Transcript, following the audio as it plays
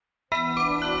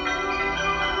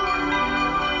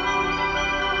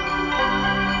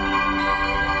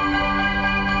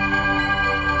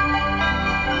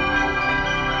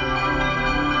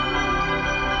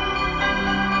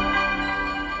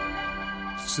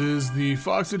This is the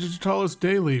Foxy Digitalis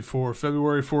Daily for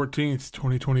February 14th,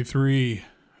 2023,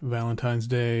 Valentine's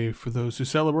Day for those who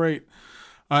celebrate.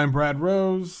 I'm Brad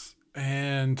Rose,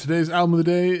 and today's album of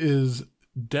the day is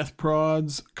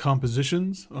Deathprod's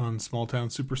Compositions on Small Town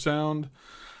Super Sound.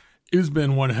 It has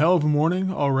been one hell of a morning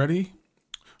already.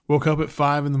 Woke up at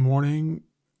 5 in the morning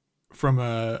from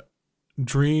a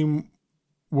dream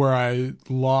where I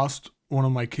lost one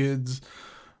of my kids'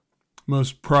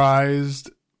 most prized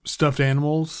stuffed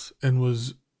animals and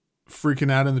was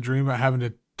freaking out in the dream about having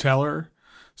to tell her.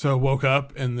 So I woke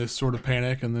up in this sort of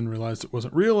panic and then realized it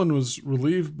wasn't real and was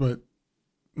relieved, but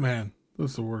man,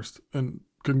 that's the worst, and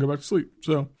couldn't go back to sleep.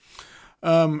 So,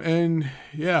 and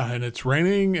it's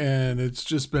raining and it's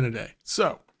just been a day.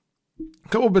 So a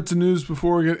couple bits of news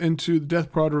before we get into the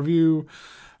Deathprod review.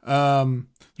 There's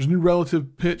a new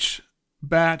relative pitch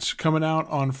batch coming out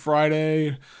on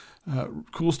Friday.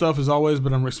 Cool stuff as always,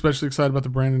 but I'm especially excited about the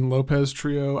Brandon Lopez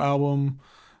Trio album.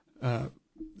 And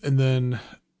then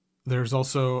there's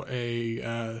also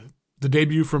the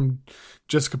debut from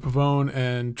Jessica Pavone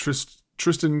and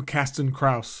Tristan Kasten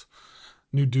Kraus,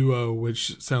 new duo,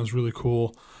 which sounds really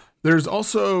cool. There's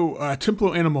also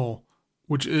Templo Animal,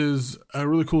 which is a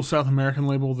really cool South American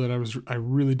label that I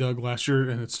really dug last year,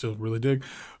 and it's still really dig.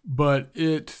 But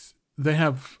they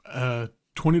have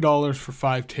 $20 for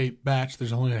 5-tape batch.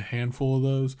 There's only a handful of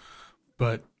those,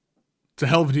 but it's a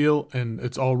hell of a deal, and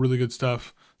it's all really good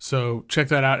stuff. So check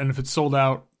that out. And if it's sold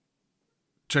out,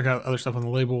 check out other stuff on the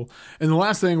label. And the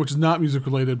last thing, which is not music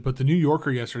related, but the New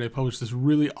Yorker yesterday published this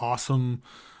really awesome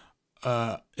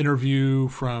interview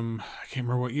from, I can't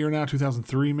remember what year now,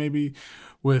 2003 maybe,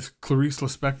 with Clarice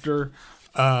Lispector.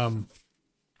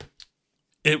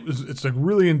 It's like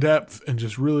really in depth and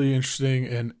just really interesting,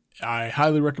 and I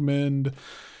highly recommend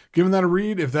giving that a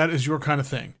read if that is your kind of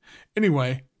thing.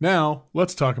 Anyway, now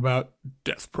let's talk about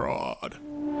Deathprod.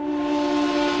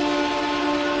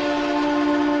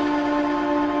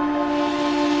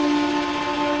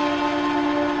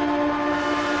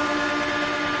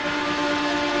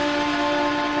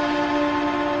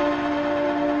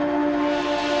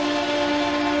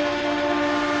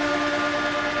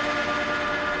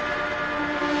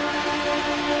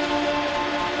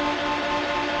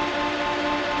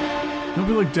 I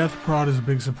feel like Deathprod is a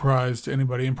big surprise to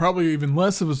anybody, and probably even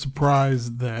less of a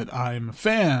surprise that I'm a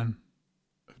fan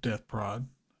of Deathprod.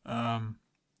 I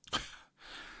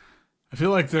feel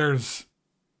like there's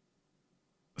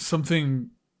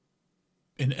something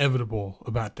inevitable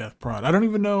about Deathprod. I don't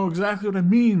even know exactly what I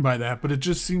mean by that, but it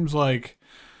just seems like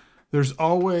there's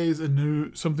always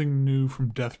something new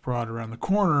from Deathprod around the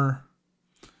corner,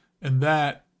 and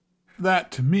that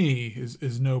to me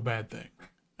is no bad thing.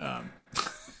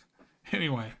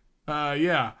 Anyway,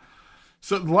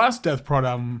 so the last Deathprod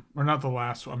album, or not the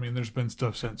last, I mean, there's been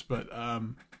stuff since, but I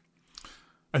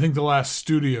think the last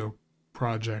studio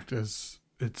project, as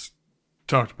it's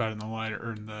talked about in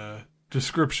the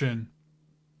description,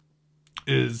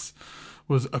 was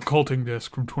Occulting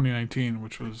Disc from 2019,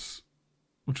 which was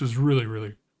really,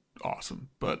 really awesome.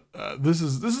 But this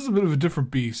is a bit of a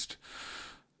different beast.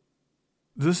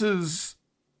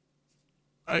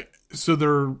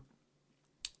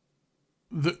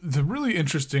 The really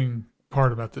interesting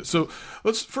part about this. So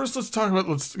let's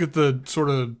get the sort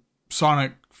of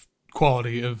sonic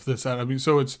quality of this out. I mean,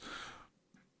 so it's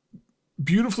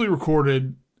beautifully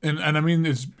recorded, and I mean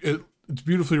it's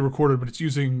beautifully recorded, but it's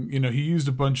using, he used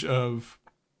a bunch of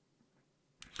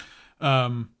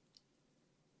I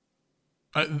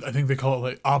think they call it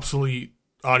like obsolete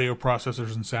audio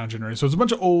processors and sound generators. So it's a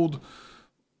bunch of old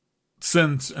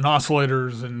synths and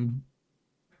oscillators and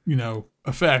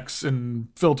effects and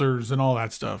filters and all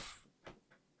that stuff.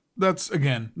 That's,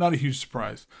 again, not a huge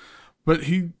surprise. But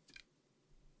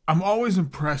I'm always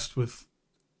impressed with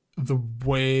the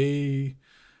way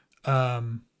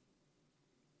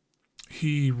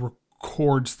he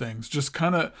records things. Just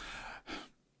kind of,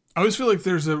 I always feel like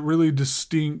there's a really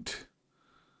distinct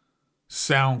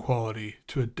sound quality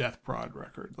to a Deathprod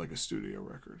record, like a studio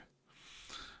record.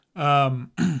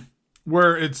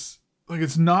 Where it's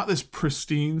not this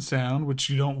pristine sound, which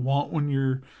you don't want when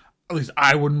you're, at least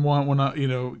I wouldn't want when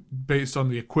I, based on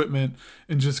the equipment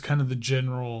and just kind of the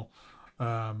general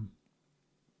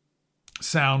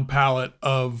sound palette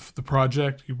of the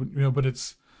project, but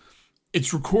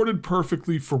it's recorded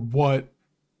perfectly for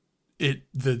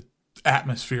the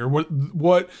atmosphere,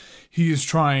 what he is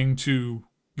trying to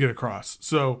get across.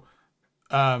 So,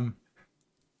 and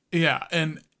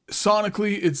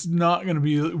sonically, it's not going to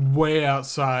be way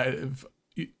outside of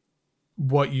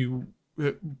what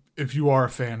if you are a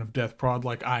fan of Deathprod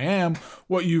like I am,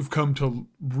 what you've come to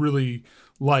really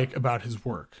like about his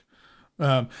work.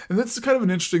 And that's kind of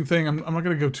an interesting thing. I'm not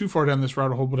going to go too far down this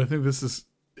rabbit hole, but I think this is.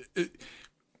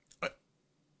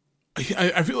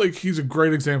 I feel like he's a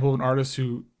great example of an artist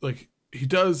who, like, he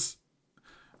does.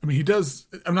 I mean, he does.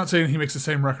 I'm not saying he makes the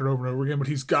same record over and over again, but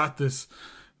he's got this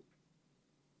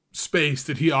space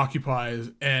that he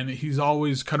occupies, and he's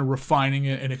always kind of refining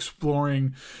it and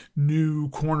exploring new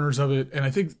corners of it. And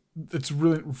I think it's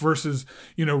really versus,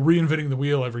 reinventing the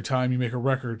wheel every time you make a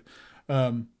record,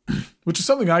 which is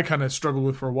something I kind of struggled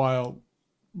with for a while.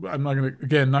 I'm not going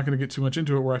to get too much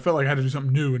into it, where I felt like I had to do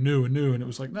something new. And it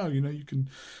was like, no, you can,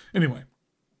 anyway.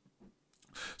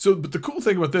 So, but the cool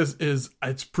thing about this is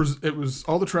it was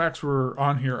all the tracks were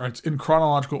on here. It's in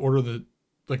chronological order, that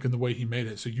like in the way he made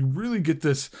it. So you really get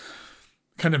this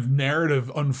kind of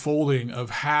narrative unfolding of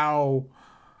how,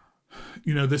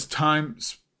 this time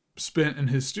spent in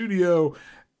his studio,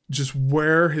 just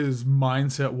where his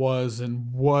mindset was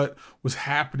and what was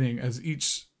happening as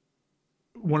each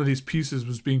one of these pieces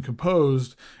was being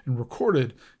composed and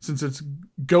recorded, since it's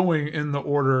going in the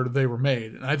order they were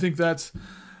made. And I think that's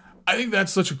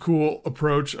such a cool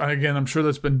approach. Again, I'm sure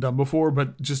that's been done before,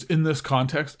 but just in this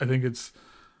context, I think it's,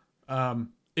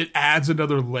 it adds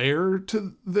another layer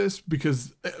to this,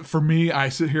 because for me, I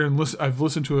sit here and listen. I've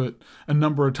listened to it a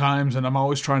number of times, and I'm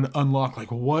always trying to unlock,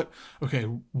 like, what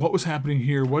was happening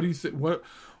here? What do you think? What,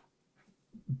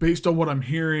 based on what I'm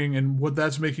hearing and what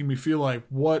that's making me feel like,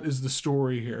 what is the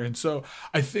story here? And so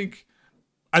I think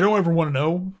I don't ever want to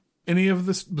know any of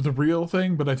this, the real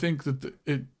thing, but I think that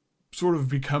it sort of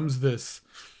becomes this,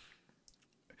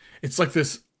 it's like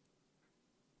this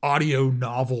audio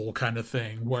novel kind of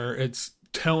thing, where it's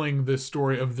telling this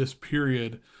story of this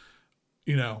period.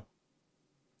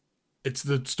 It's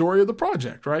the story of the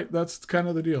project, right? That's kind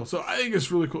of the deal. So I think it's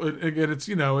really cool. Again, it's,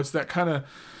 it's that kind of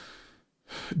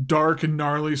dark and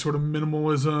gnarly sort of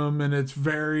minimalism, and it's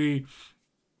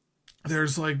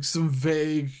there's like some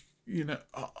vague,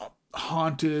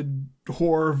 haunted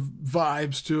horror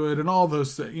vibes to it, and all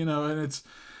those things, and it's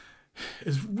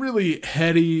really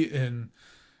heady and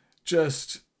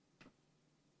just,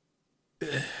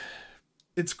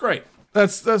 it's great.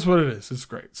 That's what it is. It's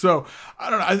great. So I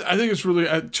don't know. I think it's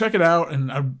really, check it out.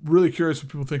 And I'm really curious what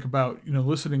people think about,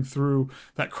 listening through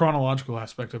that chronological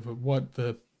aspect of it, what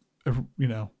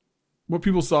what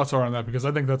people's thoughts are on that, because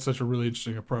I think that's such a really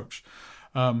interesting approach.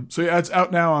 So yeah, it's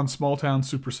out now on Small Town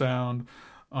Super Sound,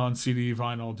 on CD,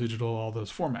 vinyl, digital, all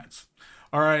those formats.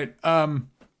 All right.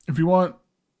 If you want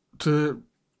to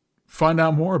find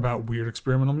out more about weird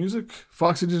experimental music,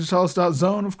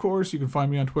 foxydigitalis.zone, of course. You can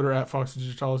find me on Twitter at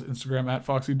foxydigitalis, Instagram at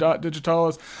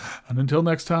foxy.digitalis. And until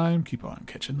next time, keep on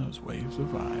catching those waves of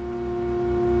vibe.